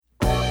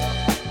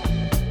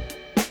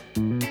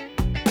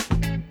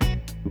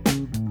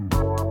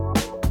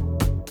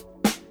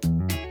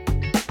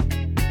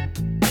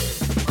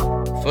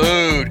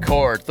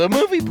Report, the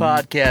movie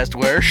podcast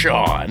where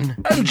Sean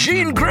and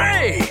Jean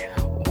Grey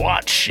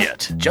watch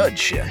shit, judge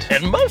shit,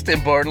 and most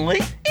importantly,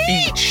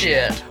 eat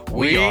shit.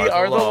 We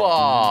are the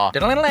law.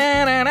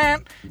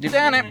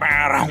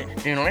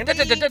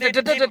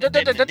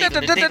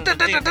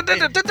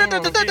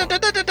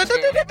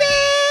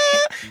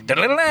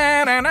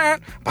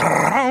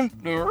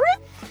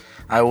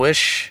 I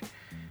wish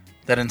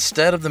that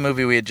instead of the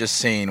movie we had just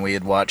seen, we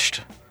had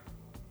watched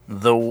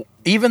the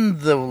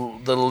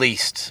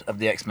least of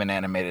the X-Men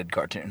animated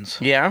cartoons.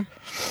 Yeah?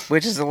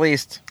 Which is the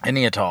least?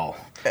 Any at all.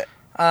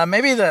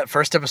 Maybe that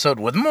first episode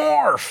with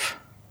Morph.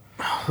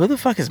 Who the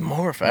fuck is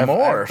Morph?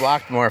 I've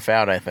blocked Morph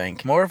out, I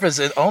think. Morph is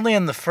only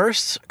in the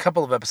first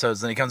couple of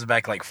episodes, then he comes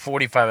back like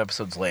 45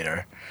 episodes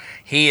later.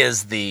 He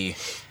is the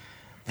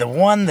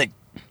one that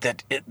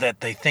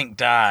they think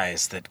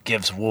dies, that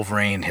gives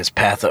Wolverine his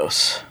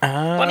pathos.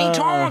 But he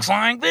talks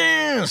like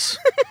this.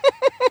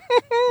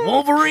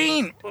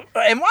 Wolverine.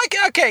 And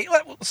okay,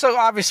 so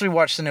obviously we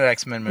watched the new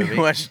X-Men movie. We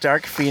watched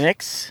Dark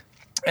Phoenix.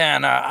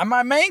 And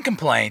my main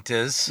complaint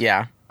is...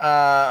 Yeah.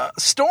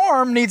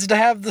 Storm needs to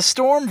have the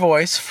Storm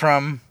voice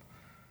from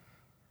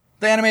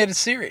the animated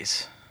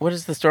series. What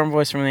is the Storm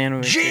voice from the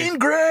animated series? Jean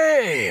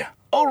Grey!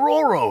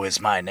 Aurora is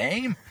my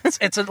name.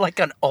 It's like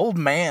an old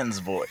man's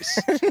voice.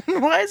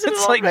 Why is it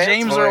It's like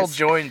James Earl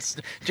Jones.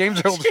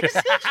 James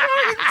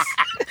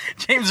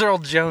Earl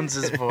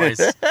Jones's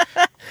voice.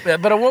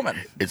 But a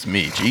woman. It's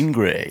me, Jean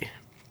Grey.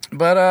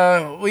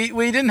 But we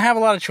didn't have a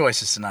lot of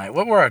choices tonight.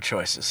 What were our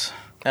choices?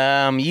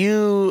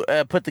 You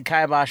put the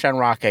kibosh on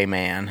Rocket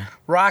Man.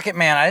 Rocket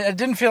Man. I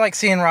didn't feel like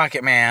seeing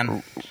Rocket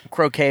Man.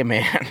 Croquet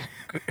Man.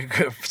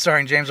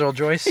 Starring James Earl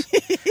Joyce.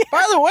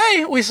 By the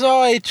way, we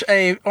saw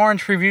a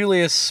Orange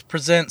Prevulius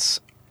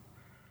Presents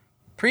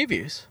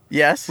previews.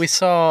 Yes. We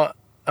saw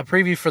a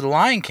preview for The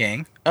Lion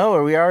King. Oh,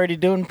 are we already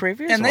doing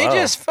previews? And they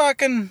just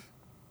fucking...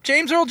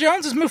 James Earl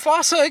Jones is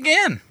Mufasa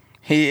again.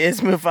 He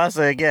is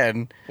Mufasa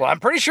again. Well,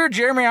 I'm pretty sure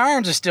Jeremy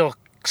Irons is still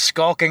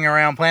skulking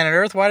around planet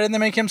Earth. Why didn't they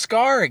make him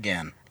Scar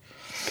again?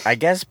 I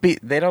guess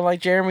they don't like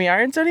Jeremy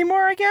Irons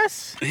anymore, I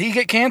guess? Did he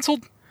get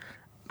canceled?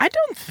 I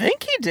don't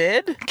think he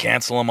did.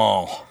 Cancel them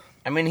all.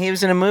 I mean, he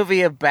was in a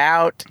movie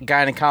about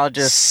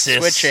gynecologists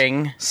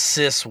switching.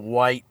 Cis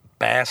white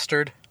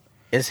bastard.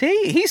 Is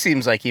he? He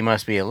seems like he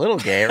must be a little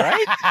gay,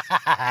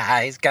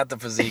 right? He's got the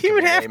physique. He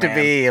would have to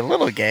be a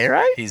little gay,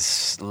 right?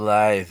 He's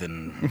lithe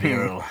and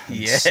virile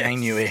and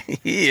sinewy.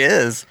 He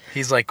is.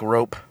 He's like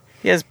rope.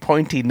 He has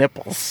pointy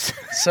nipples.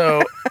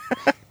 So,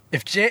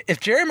 if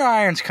Jeremy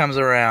Irons comes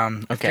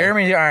around, if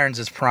Jeremy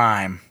Irons'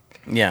 prime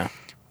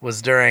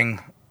was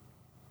during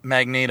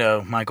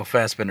Magneto, Michael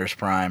Fassbender's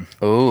prime.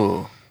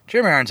 Ooh.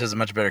 Jeremy Irons has a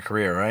much better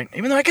career, right?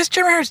 Even though I guess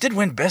Jeremy Irons did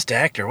win Best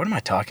Actor. What am I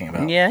talking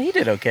about? Yeah, he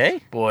did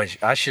okay. Boy,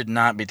 I should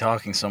not be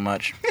talking so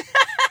much.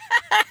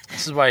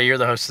 This is why you're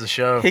the host of the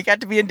show. He got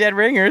to be in Dead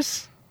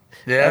Ringers.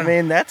 Yeah. I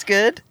mean, that's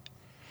good.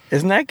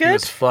 Isn't that good? He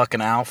was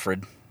fucking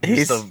Alfred.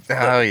 He's the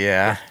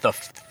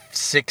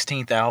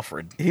 16th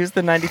Alfred. He was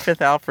the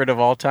 95th Alfred of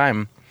all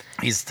time.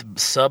 He's the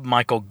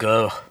sub-Michael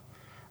Gough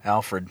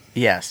Alfred.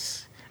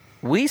 Yes.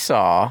 You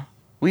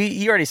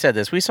already said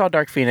this. We saw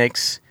Dark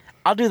Phoenix.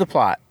 I'll do the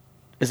plot.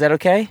 Is that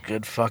okay?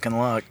 Good fucking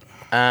luck.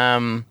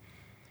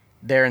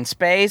 They're in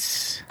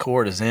space.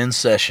 Court is in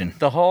session.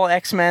 The whole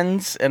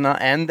X-Men's and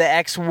the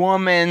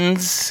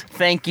X-Woman's.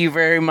 Thank you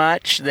very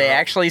much. They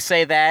actually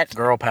say that.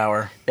 Girl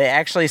power. They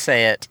actually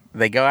say it.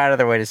 They go out of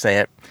their way to say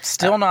it.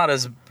 Still not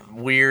as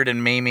weird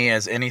and memey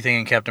as anything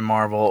in Captain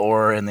Marvel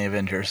or in the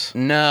Avengers.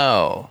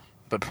 No.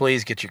 But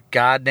please get your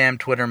goddamn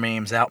Twitter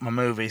memes out my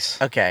movies.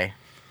 Okay.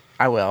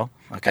 I will.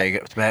 Okay,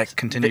 get back.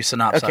 Continue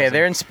synopsizing. Okay,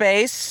 they're in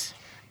space.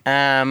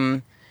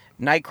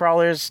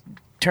 Nightcrawler's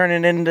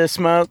turning into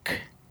smoke.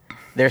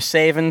 They're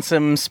saving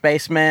some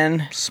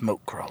spacemen.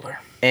 Smoke crawler.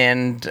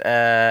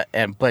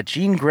 But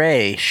Jean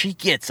Grey, she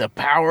gets a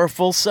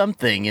powerful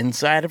something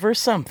inside of her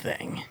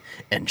something.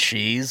 And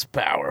she's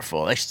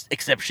powerful.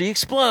 Except she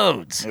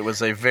explodes. It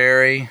was a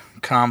very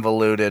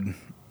convoluted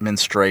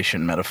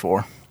menstruation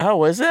metaphor.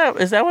 Oh, is that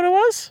what it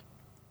was?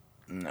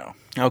 No.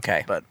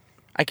 Okay. But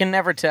I can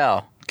never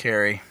tell.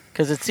 Carrie.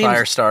 Because it seems...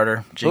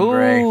 Firestarter, Jean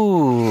Grey.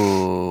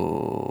 Ooh.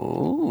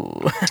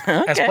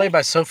 Okay. As played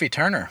by Sophie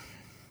Turner.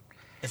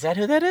 Is that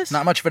who that is?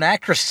 Not much of an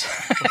actress.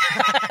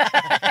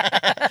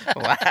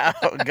 Wow,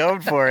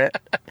 going for it.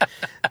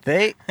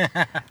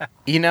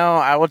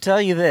 I will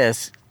tell you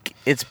this.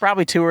 It's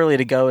probably too early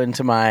to go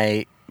into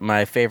my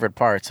favorite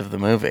parts of the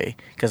movie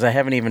because I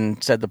haven't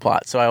even said the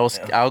plot. So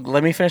I'll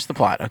let me finish the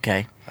plot,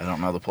 okay? I don't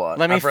know the plot.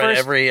 I've read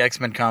every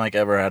X-Men comic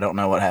ever. I don't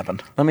know what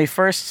happened. Let me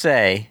first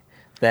say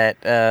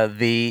that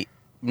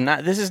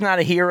this is not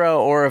a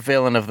hero or a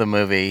villain of the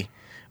movie,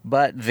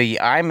 but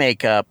the eye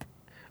makeup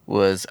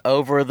was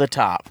over the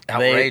top.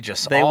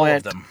 Outrageous.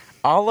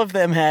 All of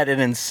them had an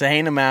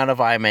insane amount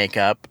of eye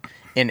makeup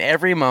in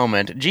every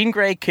moment. Jean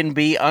Grey can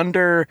be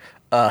under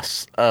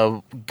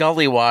a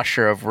gully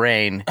washer of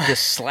rain,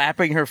 just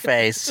slapping her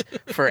face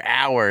for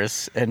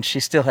hours, and she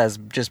still has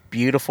just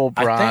beautiful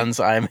bronze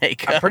eye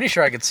makeup. I'm pretty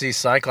sure I could see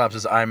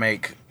Cyclops' eye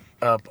make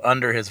up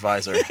under his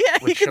visor, Yeah, you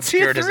which can see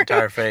obscured his through.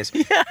 entire face.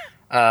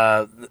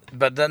 Yeah.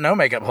 But the no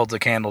makeup holds a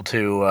candle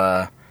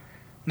to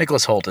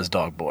Nicholas Hoult as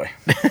Dog Boy.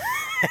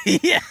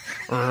 Yeah.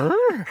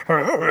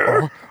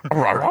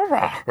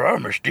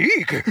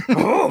 Mystique.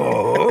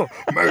 Oh,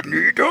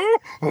 Magneto.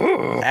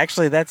 Oh.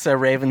 Actually, that's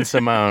Raven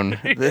Simone.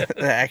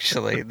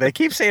 Actually, they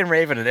keep saying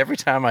Raven, and every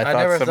time I I thought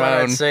never Simone.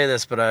 thought I'd say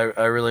this, but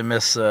I really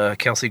miss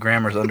Kelsey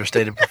Grammer's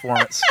understated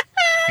performance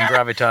in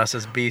Gravitas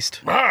as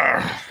Beast.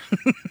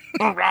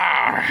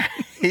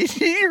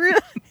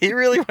 he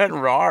really went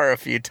rar a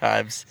few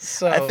times.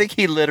 So- I think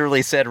he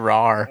literally said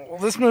rar. Well,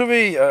 this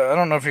movie, I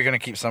don't know if you're going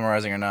to keep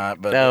summarizing or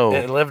not, but No.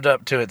 it lived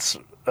up to its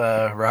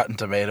Rotten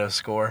Tomatoes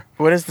score.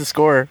 What is the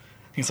score?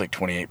 I think it's like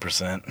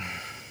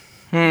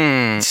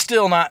 28%.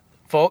 Still not,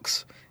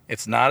 folks.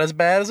 It's not as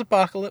bad as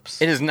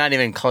Apocalypse. It is not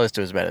even close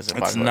to as bad as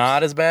Apocalypse. It's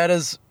not as bad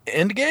as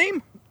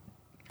Endgame.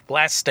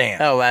 Last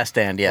Stand. Oh, Last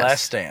Stand, yes.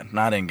 Last Stand,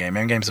 not Endgame.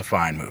 Endgame's a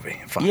fine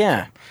movie. Fine.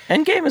 Yeah.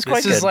 Endgame is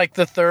quite This is good. like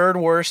the third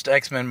worst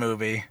X-Men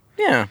movie.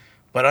 Yeah.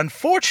 But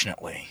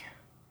unfortunately,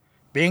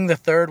 being the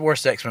third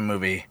worst X-Men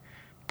movie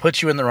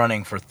puts you in the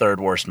running for third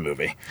worst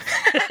movie.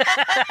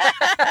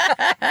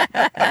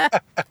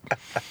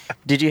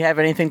 Did you have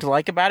anything to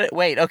like about it?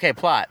 Wait, okay,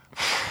 plot.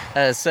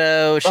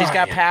 So she's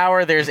got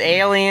power. There's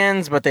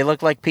aliens, but they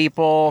look like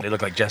people. They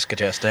look like Jessica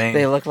Chastain.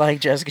 They look like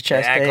Jessica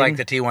They Chastain. act like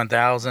the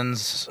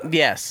T-1000s,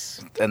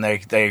 Yes. and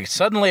they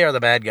suddenly are the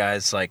bad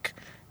guys, like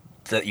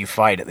that you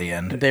fight at the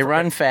end. They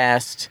run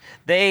fast.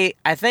 I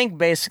think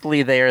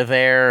basically they are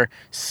there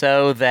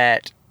so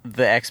that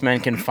the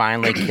X-Men can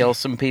finally kill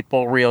some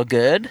people real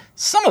good.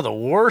 Some of the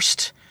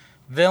worst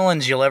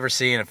villains you'll ever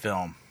see in a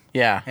film.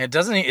 Yeah. And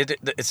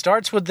it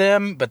starts with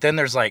them, but then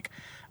there's like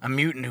a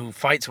mutant who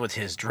fights with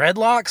his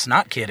dreadlocks.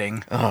 Not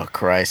kidding. Oh,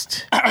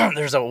 Christ.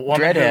 There's a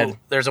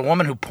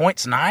woman who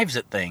points knives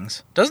at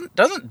things.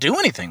 Doesn't do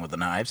anything with the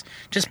knives.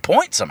 Just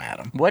points them at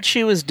them. What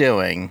she was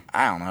doing,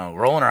 I don't know,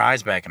 rolling her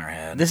eyes back in her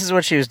head. this is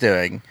what she was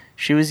doing.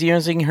 She was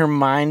using her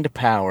mind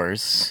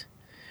powers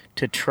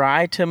to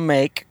try to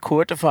make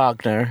Kurt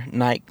Wagner,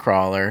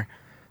 Nightcrawler,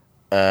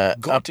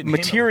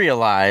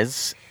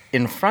 materialize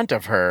in front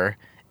of her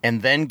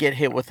and then get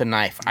hit with a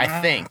knife. I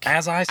think.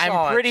 As I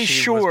saw I'm pretty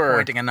she sure was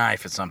pointing a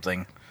knife at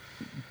something.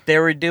 they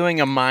were doing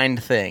a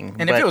mind thing.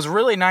 And if it was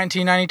really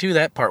 1992,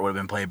 that part would have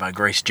been played by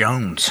Grace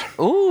Jones.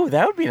 Ooh,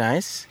 that would be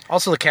nice.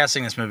 Also, the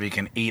casting in this movie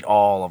can eat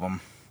all of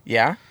them.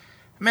 Yeah.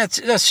 Man,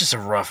 that's just a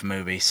rough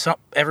movie.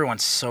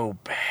 Everyone's so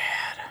bad.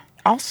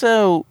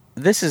 Also,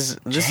 this is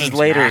James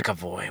later.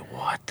 McAvoy,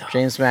 what the?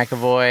 James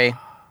McAvoy.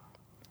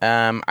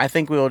 I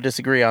think we will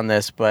disagree on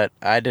this, but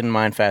I didn't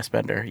mind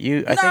Fassbender.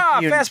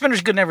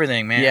 Fassbender's good in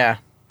everything, man. Yeah.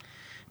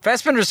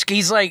 Fassbender's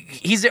he's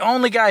the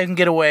only guy who can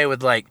get away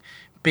with like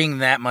being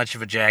that much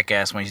of a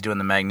jackass when he's doing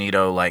the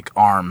Magneto like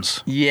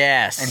arms.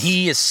 Yes. And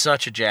he is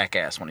such a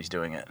jackass when he's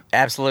doing it.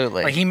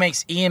 Absolutely. Like he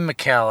makes Ian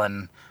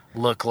McKellen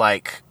look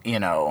like,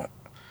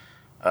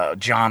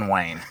 John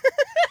Wayne.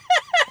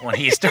 When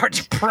he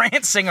starts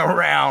prancing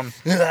around.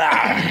 But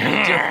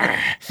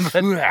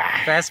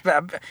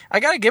I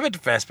gotta give it to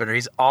Fassbender.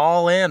 He's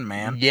all in,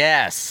 man.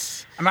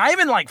 Yes. I mean, I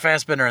even like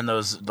Fassbender in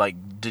those like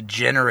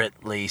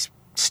degenerately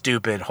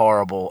stupid,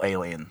 horrible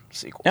Alien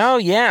sequels. Oh,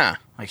 yeah.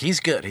 Like he's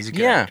good. He's a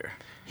good Yeah. actor.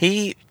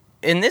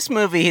 In this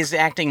movie, he's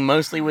acting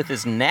mostly with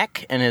his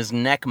neck and his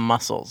neck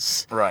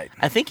muscles. Right.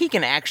 I think he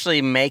can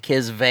actually make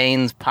his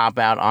veins pop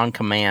out on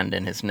command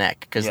in his neck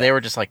because they were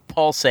just like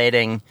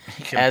pulsating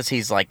as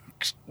he's like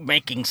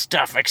making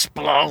stuff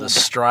explode. The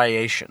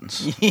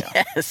striations.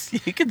 Yes,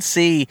 you can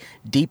see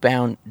deep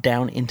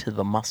down into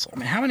the muscle. I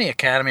mean, how many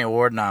Academy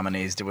Award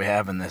nominees do we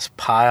have in this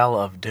pile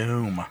of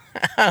doom?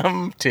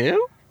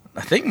 2?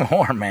 I think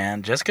more,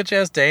 man. Jessica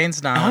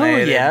Chastain's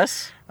nominated. Oh,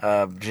 yes.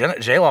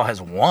 J-Law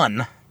has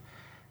won.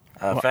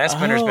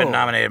 Fassbender's been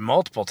nominated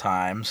multiple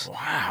times.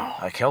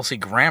 Wow. Kelsey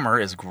Grammer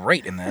is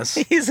great in this.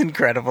 He's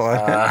incredible.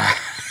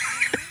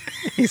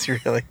 He's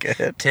really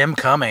good. Tim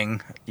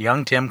Cumming,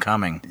 young Tim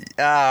Cumming.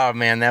 Oh,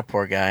 man, that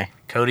poor guy.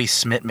 Cody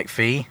Smith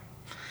McPhee.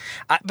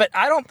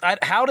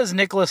 How does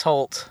Nicholas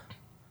Hoult...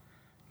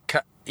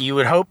 You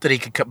would hope that he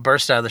could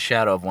burst out of the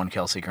shadow of one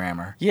Kelsey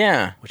Grammer.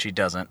 Yeah. Which he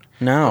doesn't.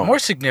 No. But more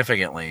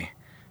significantly,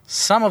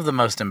 some of the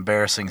most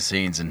embarrassing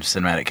scenes in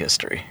cinematic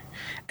history.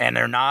 And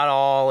they're not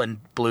all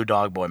in blue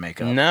dog boy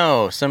makeup.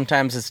 No,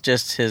 sometimes it's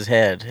just his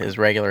head, his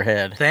regular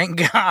head.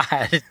 Thank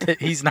God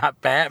that he's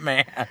not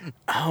Batman.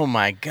 Oh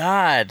my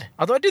God.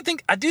 Although I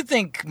do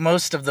think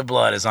most of the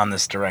blood is on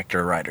this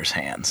director-writer's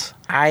hands.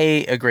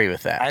 I agree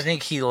with that. I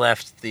think he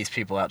left these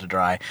people out to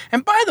dry.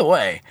 And by the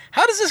way,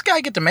 how does this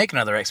guy get to make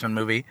another X-Men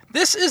movie?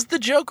 This is the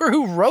Joker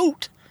who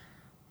wrote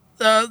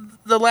The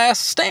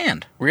Last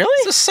Stand. Really?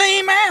 It's the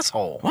same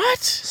asshole. What?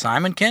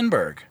 Simon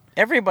Kinberg.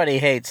 Everybody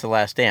hates The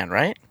Last Stand,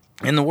 right?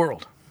 In the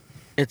world.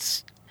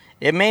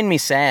 It made me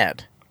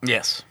sad.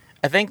 Yes.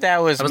 I think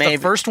that was the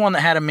first one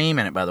that had a meme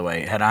in it, by the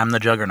way. It had "I'm the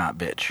Juggernaut,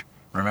 bitch."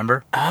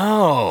 Remember?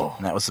 Oh.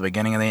 And that was the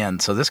beginning and the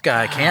end. So this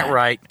guy can't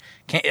write.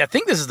 I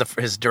think this is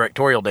his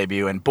directorial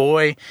debut, and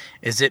boy,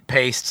 is it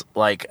paced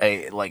like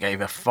a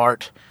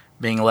fart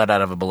being let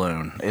out of a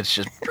balloon. It's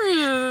just... How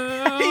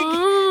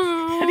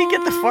do you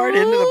get the fart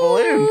into the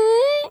balloon?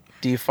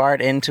 Do you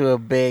fart into a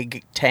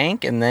big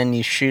tank and then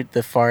you shoot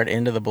the fart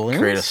into the balloon?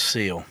 Create a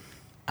seal.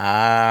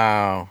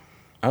 Oh,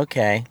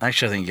 okay.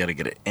 Actually, I think you got to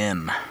get it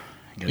in.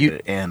 Get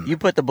it in. You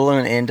put the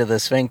balloon into the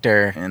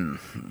sphincter, In.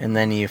 and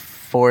then you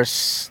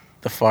force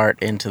the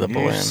fart into the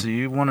balloon. So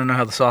you want to know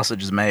how the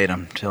sausage is made?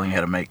 I'm telling you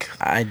how to make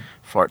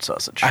fart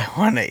sausage. I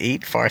want to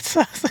eat fart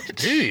sausage.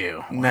 Do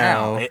you?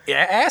 No. Wow.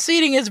 Ass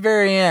eating is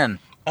very in.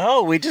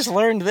 Oh, we just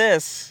learned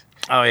this.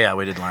 Oh, yeah,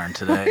 we did learn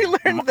today. We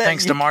learned that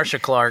Thanks to Marcia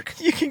Clark.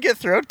 You can get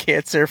throat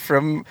cancer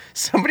from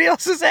somebody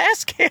else's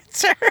ass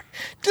cancer.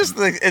 Just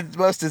the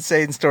most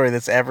insane story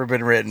that's ever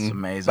been written It's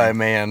amazing. by a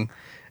man.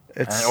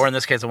 It's, Or in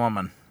this case, a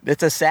woman.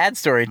 it's a sad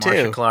story,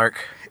 Marcia too. Clark.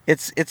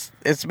 It's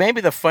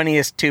maybe the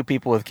funniest two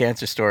people with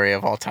cancer story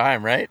of all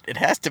time, right? It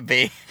has to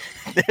be.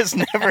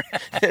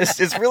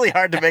 It's really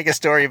hard to make a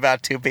story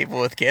about two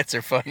people with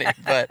cancer funny,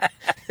 but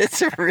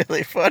it's a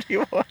really funny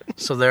one.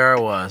 So there I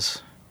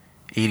was,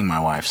 eating my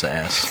wife's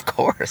ass. Of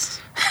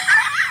course.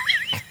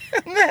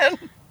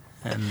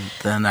 And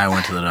then I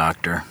went to the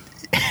doctor.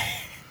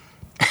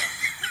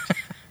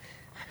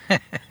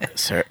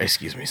 Sir,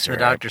 excuse me, sir. The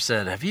doctor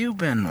said, "Have you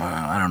been?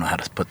 I don't know how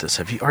to put this.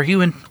 Are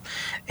you in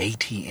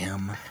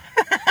ATM?"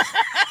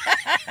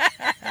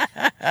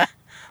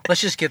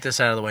 Let's just get this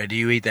out of the way. Do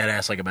you eat that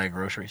ass like a bag of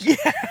groceries?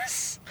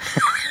 Yes.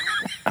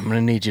 I'm going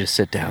to need you to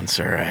sit down,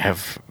 sir. I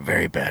have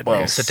very bad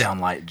Well, news. sit down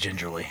light,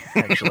 gingerly,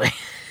 actually.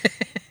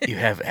 You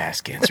have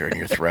ass cancer in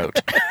your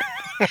throat.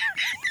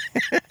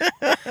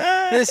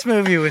 This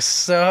movie was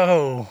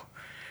so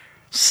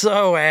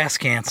ass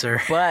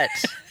cancer.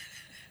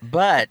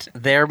 But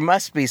there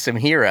must be some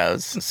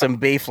heroes, some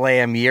beef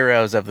lamb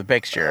heroes of the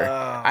picture.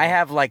 I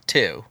have like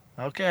two.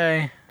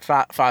 Okay.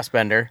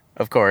 Fassbender,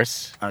 of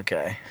course.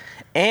 Okay.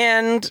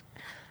 And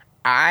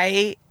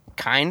I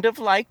kind of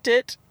liked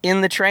it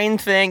in the train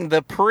thing,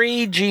 the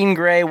pre-Jean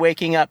Grey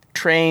waking up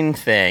train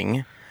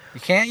thing. You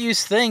can't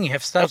use thing. You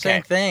have to stop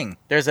saying thing.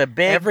 There's a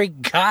big... Every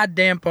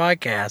goddamn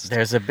podcast.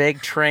 There's a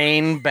big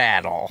train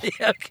battle.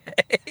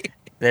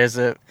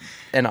 Okay.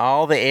 And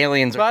all the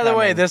aliens are By the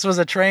way, coming. this was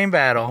a train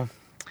battle.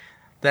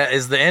 That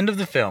is the end of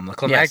the film, the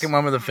climactic Yes.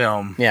 moment of the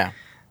film. Yeah.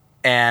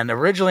 And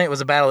originally it was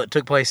a battle that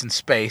took place in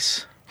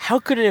space. How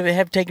could it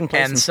have taken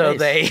place in And so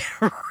space?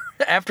 they,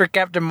 after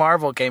Captain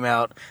Marvel came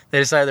out, they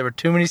decided there were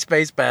too many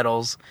space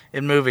battles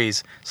in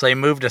movies. So they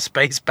moved a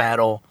space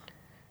battle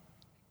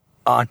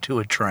onto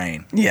a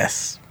train.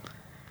 Yes.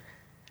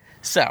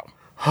 So,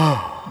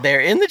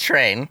 they're in the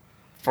train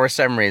for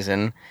some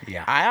reason.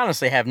 Yeah. I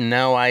honestly have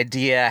no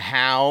idea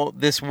how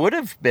this would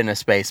have been a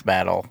space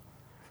battle.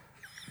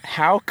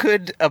 How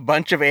could a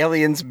bunch of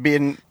aliens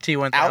been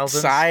T-1000s?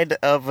 outside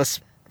of a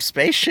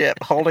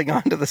spaceship holding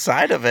onto the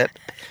side of it?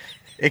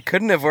 It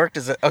couldn't have worked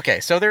as a... Okay,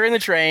 so they're in the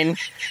train.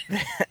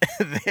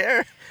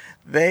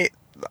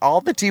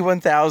 All the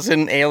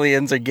T-1000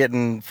 aliens are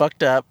getting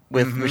fucked up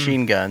with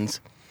machine guns.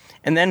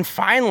 And then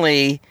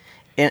finally,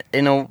 in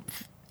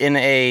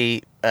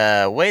a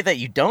way that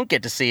you don't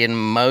get to see in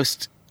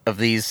most of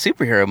these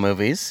superhero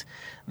movies,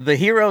 the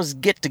heroes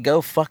get to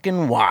go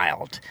fucking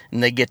wild,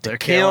 and they get to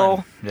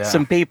kill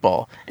some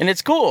people. And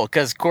it's cool,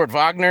 because Kurt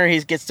Wagner, he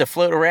gets to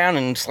float around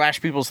and slash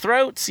people's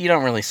throats. You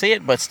don't really see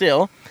it, but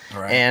still.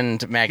 Right.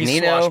 And He's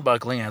Magneto...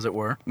 swashbuckling, as it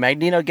were.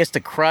 Magneto gets to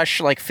crush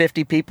like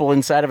 50 people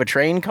inside of a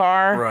train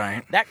car.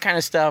 Right. That kind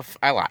of stuff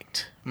I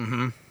liked.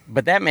 Mm-hmm.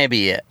 But that may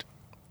be it.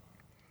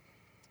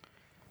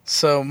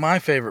 So my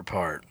favorite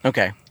part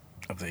Okay.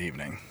 of the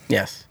evening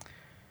Yes.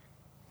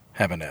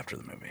 happened after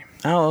the movie.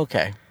 Oh,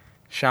 okay.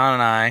 Sean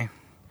and I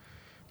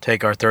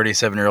take our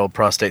 37-year-old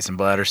prostates and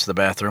bladders to the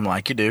bathroom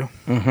like you do.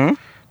 Mm-hmm.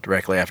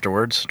 Directly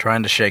afterwards,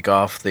 trying to shake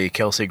off the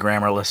Kelsey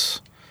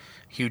Grammerless,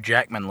 Hugh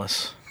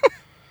Jackmanless.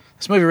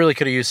 This movie really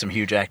could have used some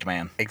Hugh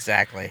Jackman.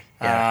 Exactly.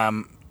 Yeah.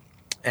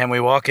 And we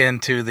walk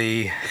into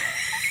the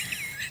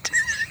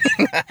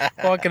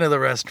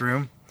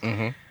restroom,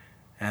 and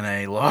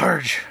a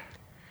large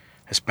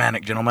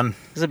Hispanic gentleman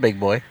He's a big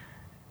boy.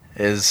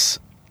 is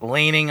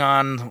leaning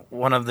on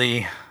one of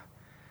the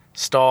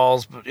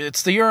stalls.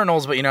 It's the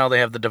urinals, but they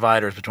have the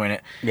dividers between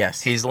it.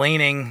 Yes. He's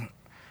leaning.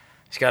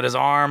 He's got his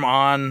arm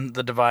on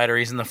the divider.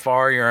 He's in the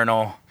far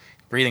urinal,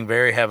 breathing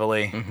very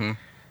heavily,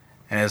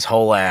 and his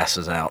whole ass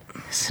is out.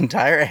 His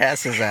entire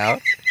ass is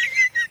out.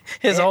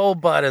 His whole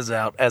butt is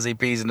out as he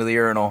pees into the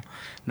urinal.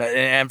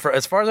 And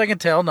as far as I can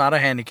tell, not a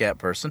handicapped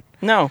person.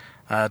 No.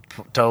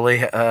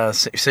 Totally,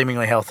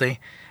 seemingly healthy.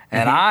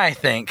 And I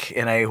think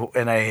in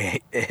a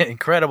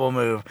incredible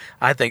move,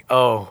 I think,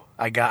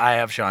 I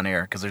have Sean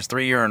here because there's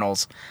 3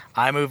 urinals.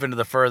 I move into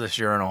the furthest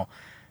urinal,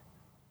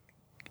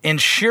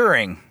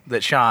 ensuring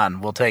that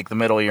Sean will take the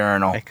middle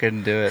urinal. I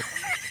couldn't do it.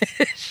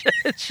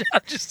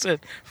 Sean just said,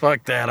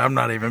 "Fuck that! I'm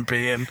not even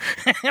peeing,"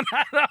 and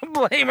I don't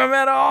blame him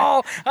at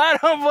all. I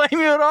don't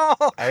blame you at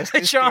all. I was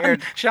too Sean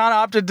scared.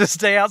 opted to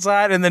stay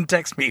outside and then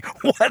text me,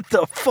 "What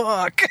the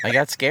fuck?" I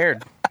got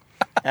scared.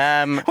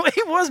 Well,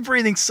 he was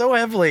breathing so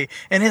heavily,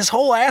 and his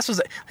whole ass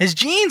was... His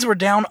jeans were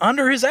down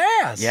under his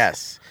ass.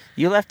 Yes.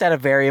 You left out a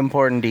very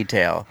important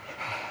detail.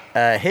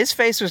 His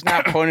face was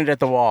not pointed at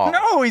the wall.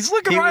 No, he's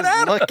looking right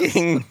at us. He was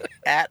looking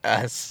at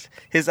us.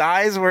 His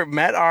eyes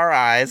met our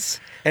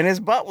eyes, and his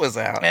butt was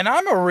out. And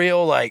I'm a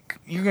real, like,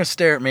 you're going to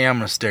stare at me, I'm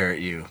going to stare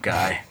at you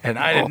guy. And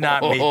I did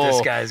not meet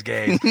this guy's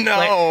gaze.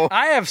 No. Like,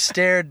 I have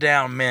stared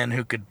down men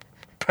who could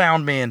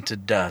pound me into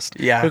dust.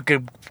 Yeah. Who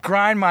could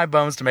grind my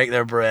bones to make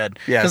their bread.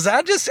 Yes.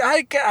 Because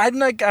I'm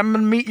going to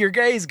meet your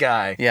gaze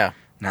guy. Yeah.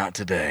 Not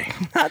today.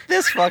 Not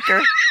this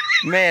fucker.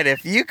 Man,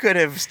 if you could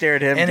have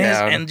stared him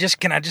down.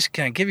 Can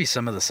I give you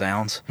some of the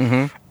sounds?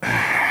 Mm-hmm.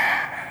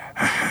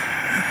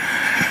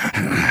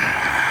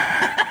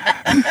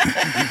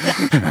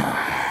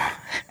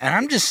 And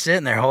I'm just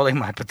sitting there holding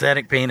my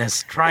pathetic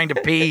penis, trying to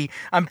pee.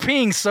 I'm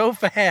peeing so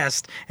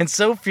fast and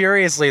so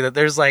furiously that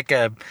there's like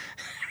a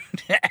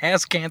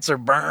ass cancer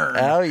burn.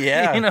 Oh,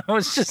 yeah. You know,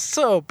 it's just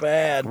so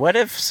bad. What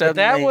if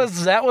suddenly...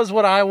 That was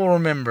what I will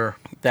remember.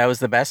 That was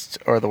the best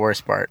or the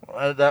worst part?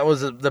 That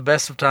was the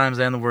best of times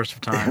and the worst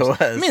of times. It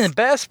was. I mean, the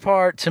best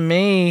part to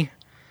me...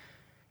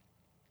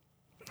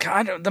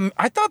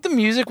 I thought the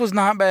music was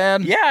not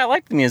bad. Yeah, I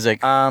like the music.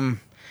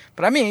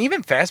 But I mean,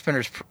 even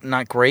Fassbender's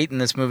not great in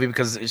this movie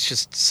because it's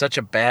just such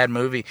a bad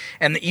movie.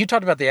 And you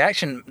talked about the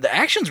action. The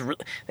action,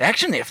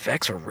 the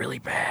effects are really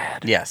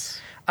bad.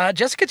 Yes.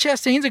 Jessica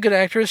Chastain's a good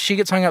actress. She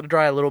gets hung out to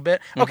dry a little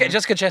bit. Okay,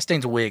 Jessica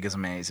Chastain's wig is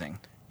amazing.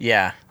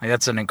 Yeah. Like,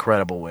 that's an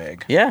incredible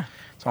wig. Yeah.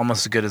 It's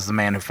almost as good as the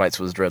man who fights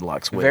with his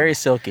dreadlocks wig. Very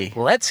silky.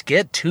 Let's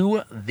get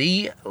to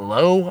the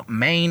low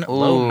man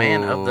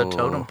of the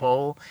totem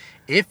pole.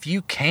 If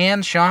you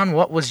can, Sean,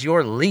 what was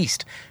your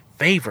least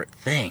favorite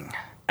thing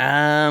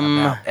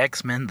about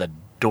X-Men: The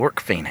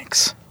Dork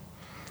Phoenix?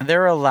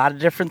 There are a lot of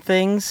different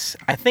things.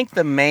 I think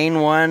the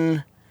main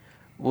one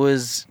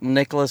was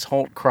Nicholas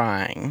Hoult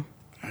crying.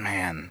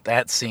 Man,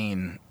 that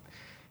scene...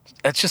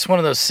 That's just one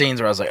of those scenes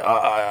where I was like,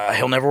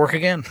 he'll never work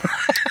again.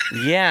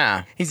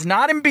 Yeah. He's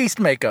not in Beast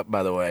makeup,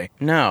 by the way.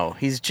 No,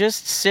 he's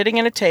just sitting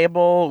at a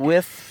table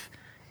with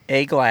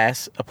a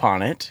glass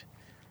upon it.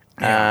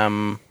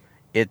 Yeah.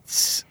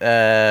 It's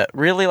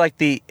really like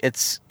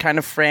it's kind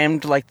of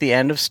framed like the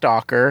end of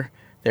Stalker.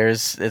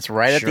 It's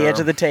right at the edge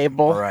of the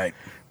table. Right.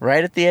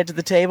 Right at the edge of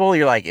the table.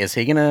 You're like, is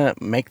he going to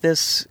make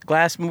this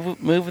glass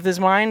move with his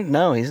mind?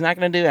 No, he's not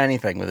going to do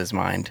anything with his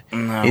mind.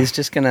 No. He's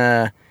just going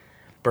to...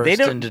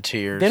 Burst into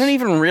tears. They don't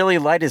even really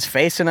light his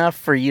face enough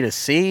for you to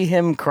see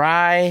him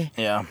cry.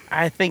 Yeah.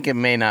 I think it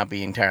may not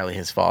be entirely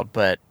his fault,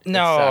 but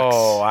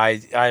no, I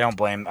don't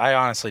blame. I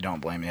honestly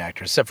don't blame the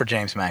actor, except for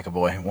James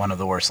McAvoy, one of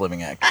the worst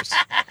living actors.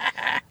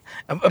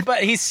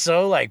 But he's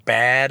so like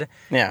bad,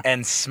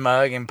 and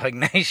smug and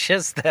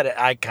pugnacious that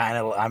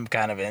I'm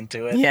kind of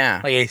into it.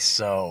 Yeah, like he's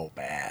so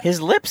bad.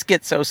 His lips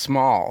get so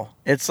small.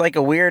 It's like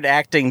a weird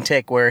acting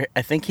tick where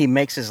I think he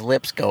makes his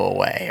lips go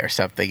away or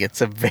something.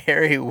 It's a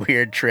very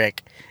weird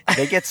trick.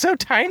 They get so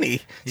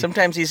tiny.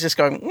 Sometimes he's just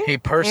going... He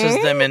purses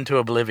them into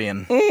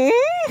oblivion.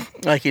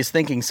 Like he's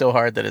thinking so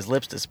hard that his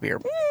lips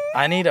disappear.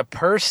 I need a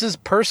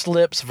pursed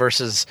lips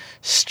versus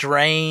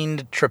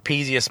strained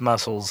trapezius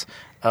muscles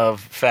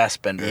of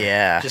Fassbender.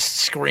 Yeah. Just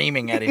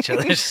screaming at each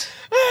other.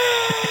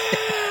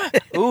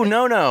 Ooh,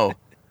 no.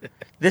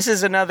 This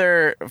is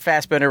another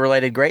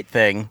Fassbender-related great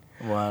thing.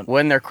 What?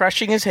 When they're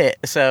crushing his head...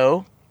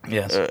 So,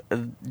 yes.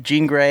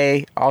 Jean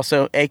Grey,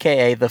 also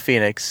a.k.a. the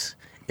Phoenix,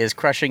 is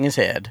crushing his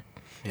head.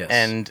 Yes.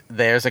 And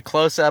there's a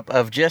close-up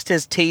of just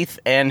his teeth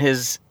and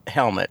his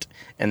helmet.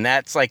 And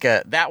that's like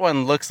that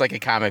one looks like a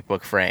comic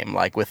book frame,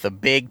 like with the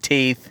big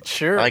teeth.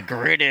 Sure. Like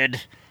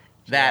gritted.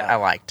 That I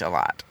liked a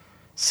lot.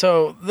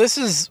 So this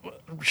is...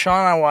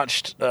 Sean and I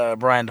watched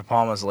Brian De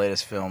Palma's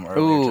latest film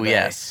earlier today.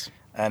 Yes.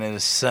 And it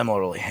is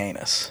similarly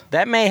heinous.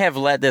 That may have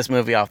let this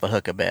movie off the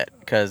hook a bit,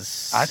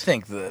 because... I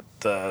think that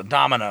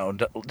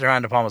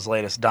Brian De Palma's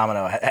latest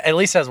Domino, at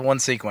least has one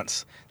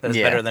sequence that is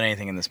better than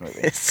anything in this movie.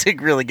 It's a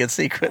really good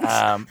sequence.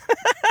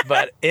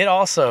 But it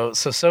also...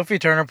 So Sophie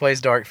Turner plays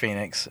Dark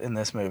Phoenix in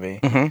this movie.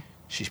 Mm-hmm.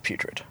 She's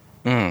putrid.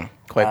 Quite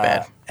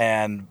bad.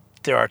 And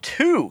there are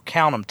two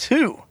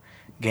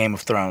Game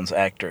of Thrones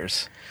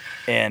actors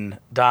in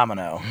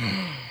Domino.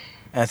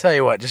 And I tell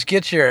you what, just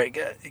get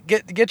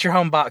your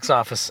home box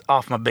office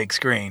off my big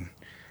screen,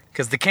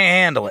 because they can't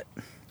handle it.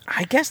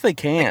 I guess they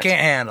can't. They can't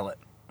handle it.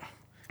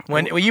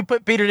 When you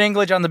put Peter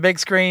Dinklage on the big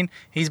screen,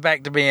 he's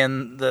back to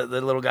being the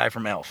little guy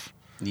from Elf.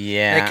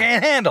 Yeah. They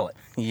can't handle it.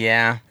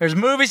 Yeah. There's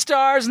movie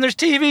stars and there's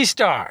TV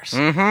stars.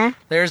 Mm-hmm.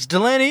 There's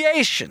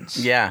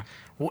delineations. Yeah.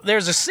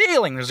 There's a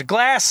ceiling. There's a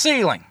glass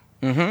ceiling.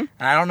 Mm-hmm. And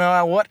I don't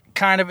know what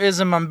kind of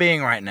ism I'm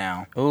being right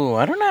now. Ooh,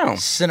 I don't know.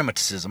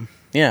 Cinematicism.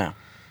 Yeah.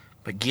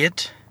 But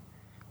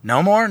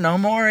no more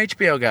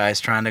HBO guys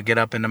trying to get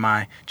up into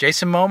my...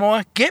 Jason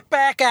Momoa, get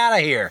back out of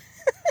here.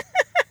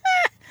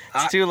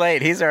 It's too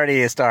late. He's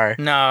already a star.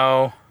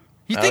 No.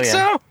 You think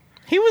so?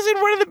 He was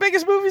in one of the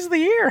biggest movies of the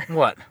year.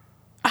 What?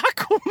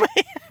 Aquaman.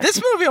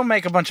 This movie will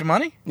make a bunch of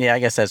money. Yeah, I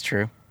guess that's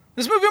true.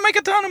 This movie will make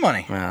a ton of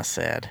money. Well,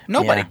 sad.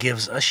 Nobody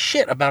gives a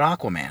shit about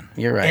Aquaman.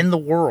 You're right. In the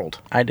world.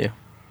 I do.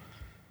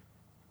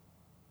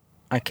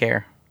 I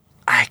care.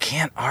 I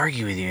can't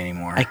argue with you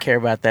anymore. I care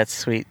about that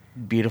sweet,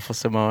 beautiful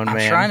Samoan man.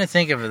 I'm trying to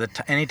think of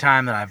any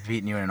time that I've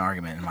beaten you in an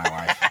argument in my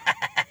life.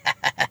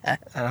 I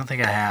don't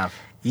think I have.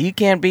 You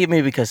can't beat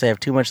me because I have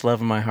too much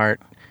love in my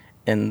heart,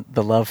 and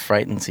the love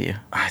frightens you.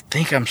 I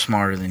think I'm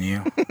smarter than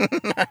you.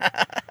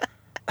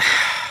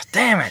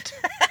 Damn it!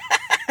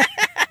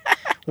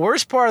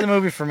 Worst part of the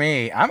movie for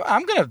me.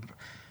 I'm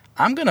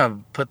gonna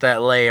put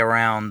that lay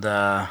around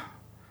the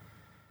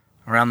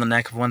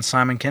neck of one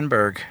Simon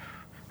Kinberg.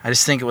 I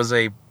just think it was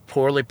a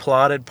poorly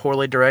plotted,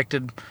 poorly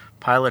directed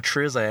pile of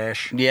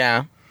trizash.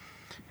 Yeah.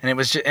 And it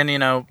was just, and you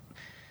know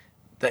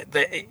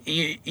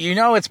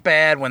it's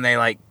bad when they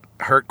like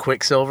hurt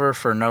Quicksilver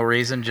for no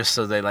reason, just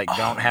so they like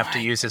don't have to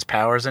use his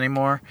powers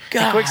anymore.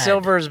 And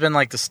Quicksilver has been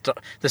like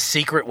the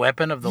secret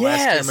weapon of the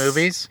last 2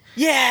 movies.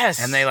 Yes.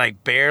 And they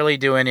like barely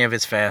do any of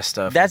his fast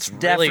stuff. That's It's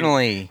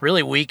definitely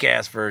really weak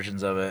ass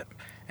versions of it.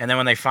 And then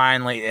when they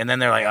finally, and then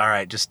they're like, all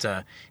right, just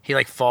he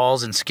like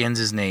falls and skins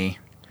his knee,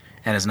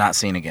 and is not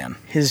seen again.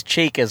 His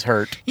cheek is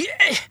hurt. Yeah,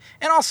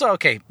 and also,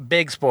 okay,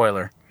 big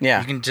spoiler. Yeah.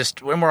 You can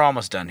just, when we're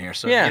almost done here.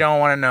 So Yeah. if you don't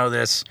want to know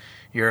this,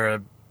 you're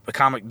a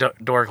comic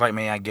dork like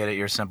me, I get it.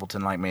 You're a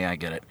simpleton like me, I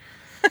get it.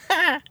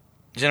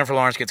 Jennifer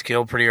Lawrence gets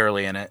killed pretty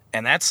early in it.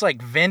 And that's like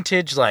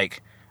vintage,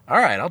 like, all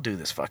right, I'll do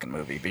this fucking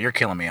movie, but you're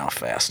killing me off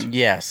fast.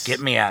 Yes.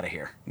 Get me out of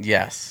here.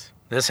 Yes.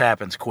 This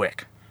happens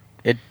quick.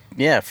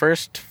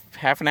 First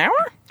half an hour?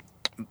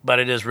 But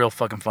it is real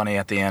fucking funny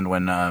at the end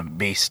when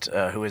Beast,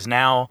 who is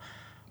now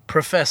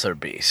Professor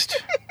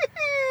Beast,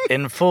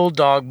 in full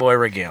dog boy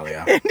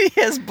regalia, And he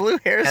has blue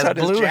hairs on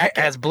his jacket.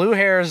 has blue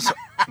hairs,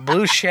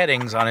 blue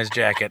sheddings on his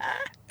jacket,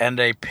 and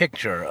a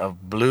picture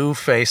of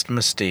blue-faced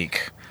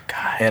Mystique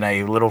God. in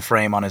a little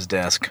frame on his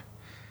desk.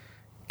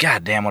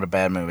 God damn, what a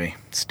bad movie.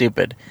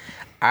 Stupid.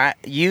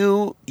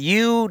 You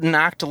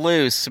knocked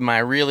loose my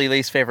really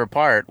least favorite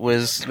part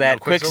was that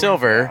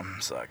Quicksilver.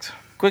 Sucks.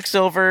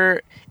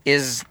 Quicksilver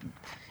is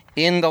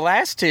in the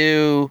last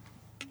 2.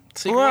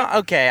 Sequel? Well,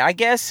 okay, I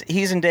guess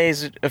he's in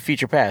Days of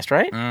Future Past,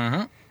 right?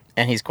 Mm-hmm.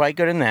 And he's quite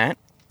good in that.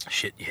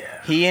 Shit,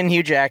 yeah. He and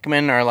Hugh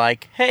Jackman are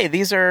like, hey,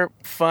 these are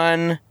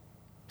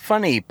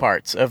funny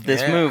parts of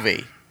this Yeah.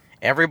 movie.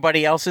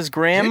 Everybody else is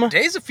grim.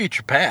 Days of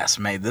Future Past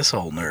made this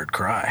whole nerd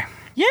cry.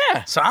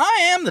 Yeah. So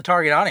I am the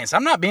target audience.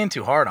 I'm not being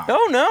too hard on it.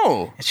 Oh,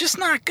 no. It's just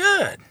not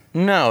good.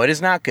 No, it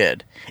is not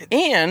good.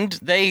 And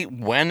they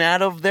went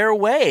out of their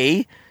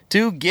way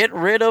to get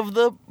rid of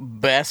the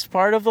best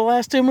part of the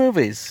last 2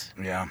 movies.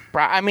 Yeah.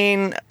 I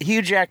mean,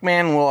 Hugh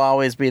Jackman will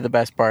always be the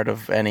best part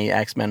of any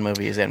X-Men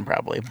movie he's in,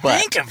 probably. But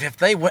Think of if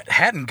they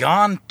hadn't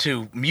gone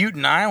to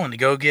Mutant Island to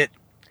go get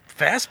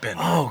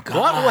Fassbender. Oh, God.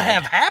 What would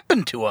have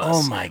happened to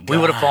us? Oh, my We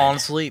would have God. fallen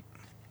asleep.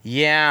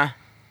 yeah,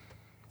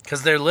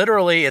 Because they're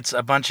literally, it's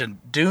a bunch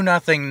of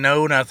do-nothing,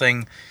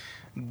 know-nothing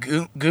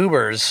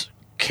goobers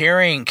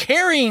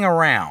carrying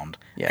around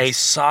Yes. a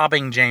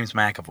sobbing James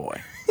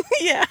McAvoy.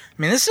 yeah.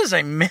 I mean, this is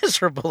a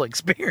miserable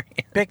experience.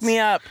 Pick me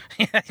up.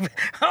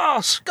 Oh,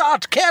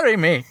 Scott, carry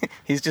me.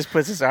 He just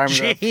puts his arms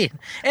up. Gee.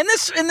 And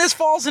this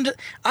falls into,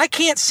 I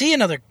can't see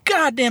another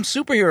goddamn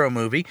superhero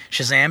movie.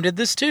 Shazam did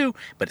this too,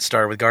 but it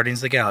started with Guardians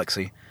of the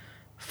Galaxy.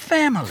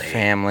 Family.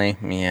 Family,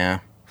 yeah.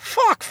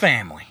 Fuck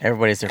family.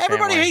 Everybody's their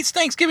Everybody family. hates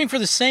Thanksgiving for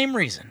the same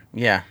reason.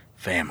 Yeah.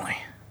 Family.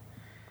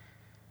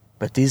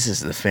 But this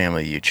is the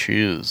family you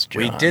choose,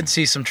 John. We did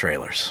see some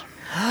trailers.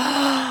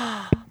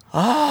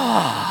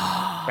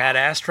 Bad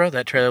Astra,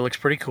 that trailer looks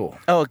pretty cool.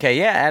 Oh, okay,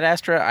 yeah, Ad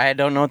Astra, I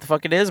don't know what the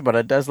fuck it is, but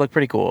it does look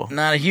pretty cool.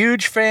 Not a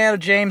huge fan of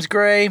James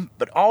Gray,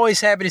 but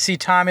always happy to see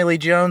Tommy Lee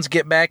Jones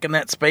get back in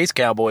that Space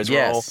Cowboys role.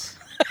 Yes.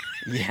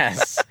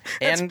 Yes.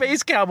 That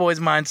Space Cowboys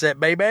mindset,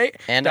 baby.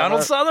 And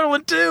Donald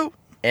Sutherland, too.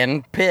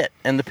 And Pitt,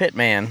 and the Pit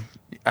Man.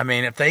 I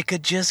mean, if they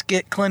could just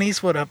get Clint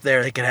Eastwood up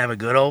there, they could have a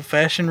good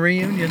old-fashioned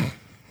reunion.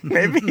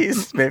 Maybe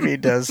he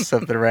does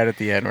something right at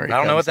the end where he I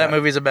don't know what comes that out.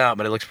 movie's about,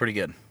 but it looks pretty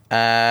good.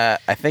 I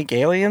think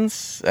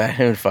Aliens?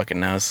 Who fucking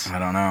knows? I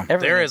don't know. Everything.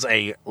 There is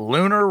a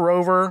lunar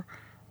rover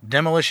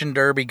demolition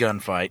derby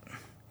gunfight.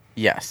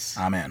 Yes.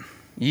 I'm in.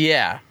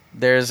 Yeah,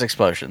 there's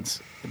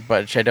explosions,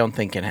 which I don't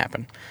think can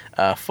happen.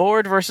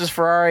 Ford versus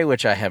Ferrari,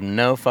 which I have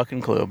no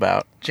fucking clue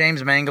about.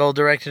 James Mangold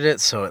directed it,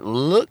 so it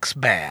looks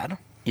bad,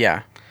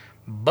 Yeah.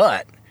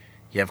 but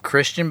you have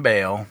Christian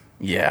Bale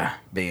Yeah.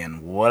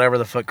 being whatever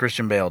the fuck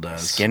Christian Bale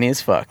does. Skinny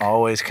as fuck.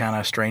 Always kind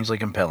of strangely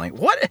compelling.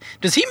 What?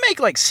 Does he make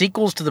like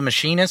sequels to The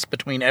Machinist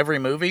between every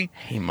movie?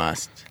 He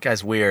must.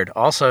 Guy's weird.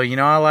 Also,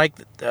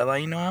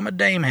 I'm a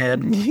dame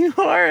head. You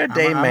are a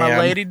Dame I'm man. a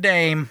lady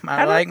dame.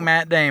 I like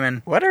Matt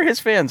Damon. What are his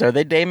fans? Are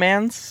they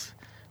Daymans?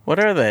 What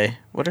are they?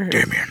 What are his?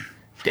 Damien.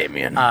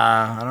 Damien.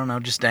 I don't know,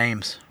 just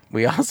dames.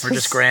 we also We're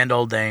just grand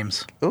old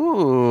dames.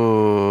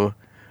 Ooh.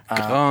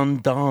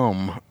 Grand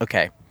Dame.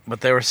 Okay. But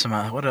there were some.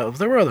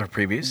 There were other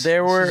previews.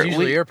 There were. This is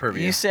usually your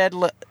purview. You said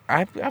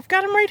I've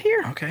got him right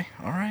here. Okay.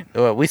 All right.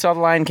 We saw the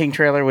Lion King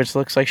trailer, which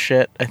looks like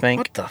shit. I think.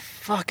 What the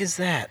fuck is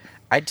that?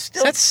 I'd Is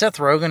still. that Seth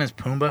Rogen as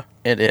Pumbaa?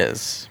 It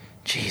is.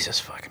 Jesus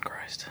fucking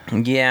Christ.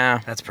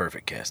 Yeah, That's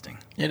perfect casting.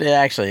 it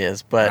actually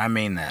is. But I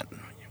mean that.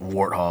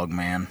 Warthog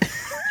man.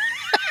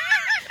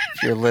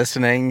 if you're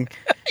listening.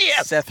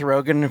 Yes. Seth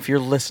Rogen, if you're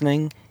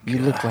listening, you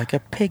look like a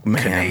pig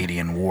man.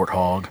 Canadian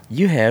warthog.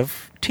 You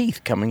have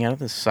teeth coming out of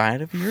the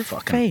side of your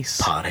Fucking face.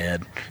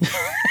 pothead.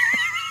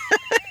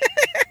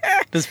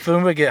 Does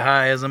Pumbaa get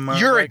high as a motherfucker?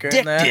 You're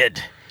in that?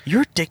 addicted.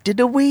 You're addicted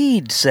to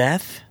weed,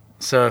 Seth.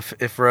 So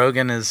if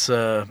Rogan is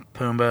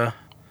Pumbaa,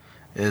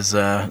 is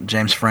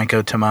James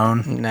Franco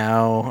Timon?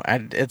 No,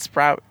 it's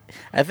probably.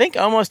 I think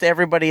almost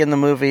everybody in the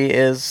movie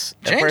is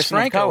a James person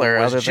Franco of color,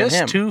 was other than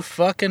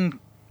him.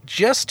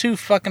 just too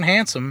fucking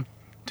handsome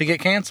to get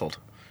canceled.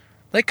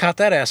 They caught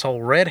that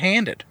asshole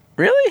red-handed.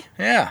 Really?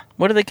 Yeah,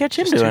 What did they catch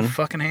him just doing? too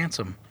fucking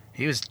handsome.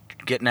 He was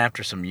getting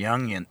after some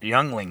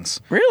younglings.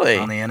 Really?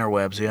 On the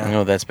interwebs, yeah.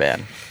 No, that's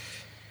bad.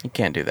 You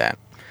can't do that.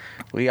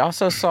 We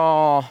also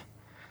saw.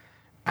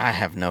 I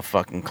have no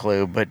fucking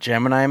clue, but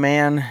Gemini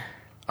Man.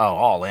 Oh,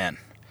 all in.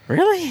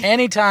 Really?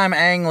 Anytime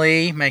Ang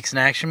Lee makes an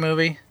action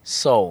movie,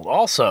 sold.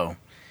 Also,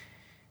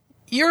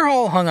 you're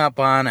all hung up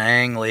on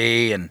Ang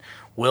Lee and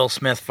Will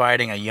Smith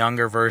fighting a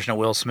younger version of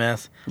Will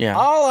Smith. Yeah.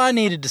 All I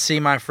needed to see,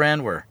 my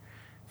friend, were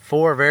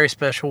 4 very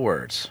special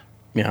words.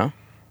 Yeah.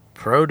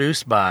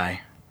 Produced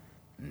by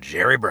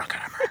Jerry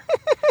Bruckheimer.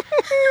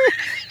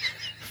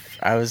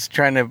 I was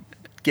trying to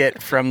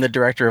get from the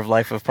director of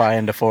Life of Pi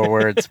into 4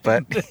 words,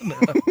 but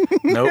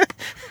Nope.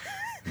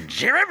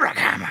 Jerry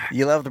Bruckheimer.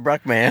 you love the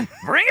Bruck Man.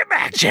 Bring it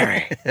back,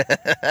 Jerry.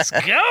 Let's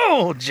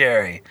go,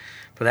 Jerry.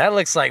 But that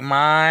looks like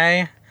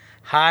my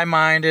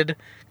high-minded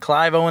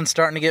Clive Owen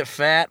starting to get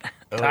fat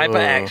type of Oh.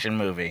 action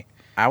movie.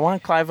 I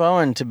want Clive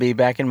Owen to be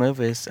back in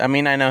movies. I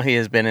mean, I know he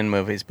has been in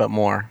movies, but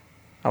more.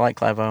 I like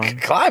Clive Owen.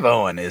 Clive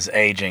Owen is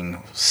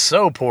aging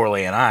so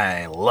poorly, and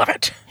I love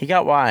it. He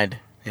got wide,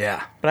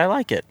 Yeah. but I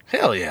like it.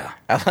 Hell yeah.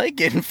 I like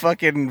getting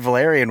fucking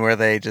Valerian where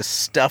they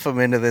just stuff him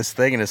into this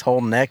thing and his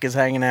whole neck is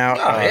hanging out.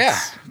 Oh, yeah.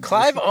 it's-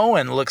 Clive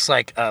Owen looks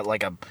like a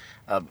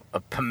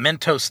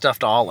pimento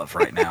stuffed olive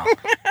right now.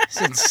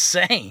 It's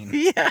insane.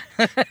 Yeah.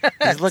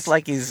 He's looked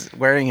like he's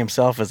wearing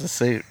himself as a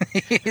suit.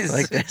 He's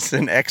Like there's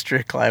an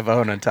extra Clive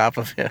Owen on top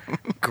of him.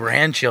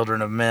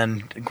 grandchildren of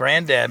men,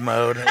 granddad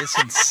mode. It's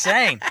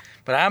insane.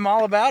 But I'm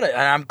all about it.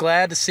 And I'm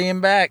glad to see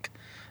him back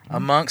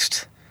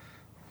amongst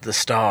the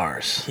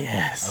stars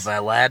Yes. of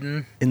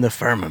Aladdin. In the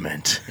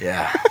firmament.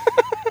 Yeah.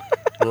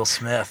 Will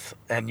Smith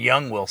and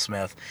young Will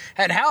Smith.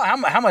 And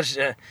how much,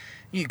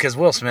 because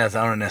Will Smith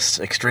on this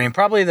extreme,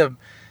 probably the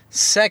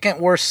second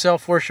worst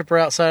self-worshipper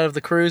outside of the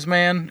Cruise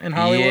Man in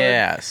Hollywood.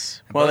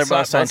 Yes. Well, they're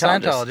both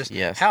Scientologists.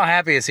 Yes. How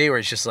happy is he where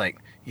he's just like,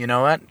 you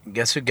know what?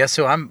 Guess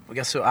who I'm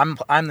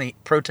the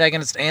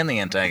protagonist and the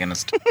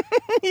antagonist.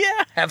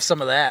 Yeah. Have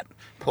some of that,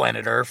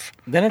 planet Earth.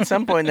 Then at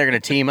some point they're going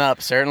to team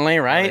up, certainly,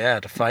 right? Yeah,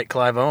 to fight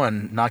Clive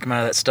Owen, knock him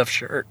out of that stuffed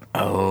shirt.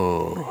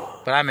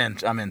 Oh. But I'm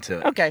into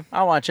it. Okay,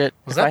 I'll watch it.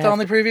 Was If that I the have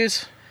only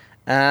previews?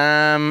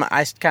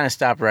 I kind of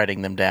stopped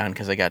writing them down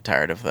because I got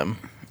tired of them.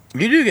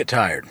 You do get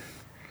tired.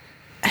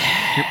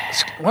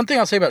 One thing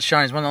I'll say about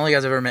Sean, he's one of the only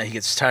guys I've ever met. He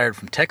gets tired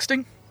from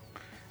texting,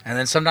 and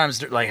then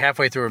sometimes, like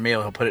halfway through a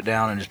meal, he'll put it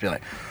down and just be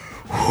like,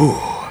 "Whew,"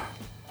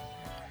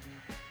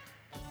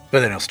 but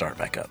then he'll start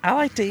back up. I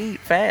like to eat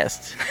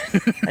fast.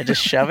 I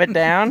just shove it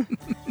down,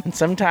 and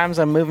sometimes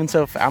I'm moving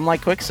so I'm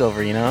like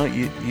Quicksilver, you know?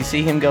 You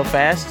see him go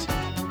fast,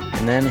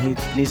 and then he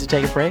needs to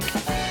take a break.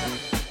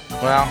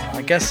 Well,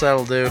 I guess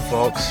that'll do,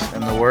 folks.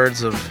 In the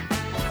words of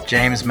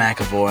James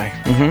McAvoy,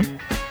 Mm-hmm.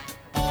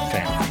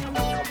 family.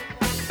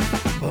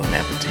 Bon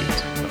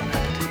appetit.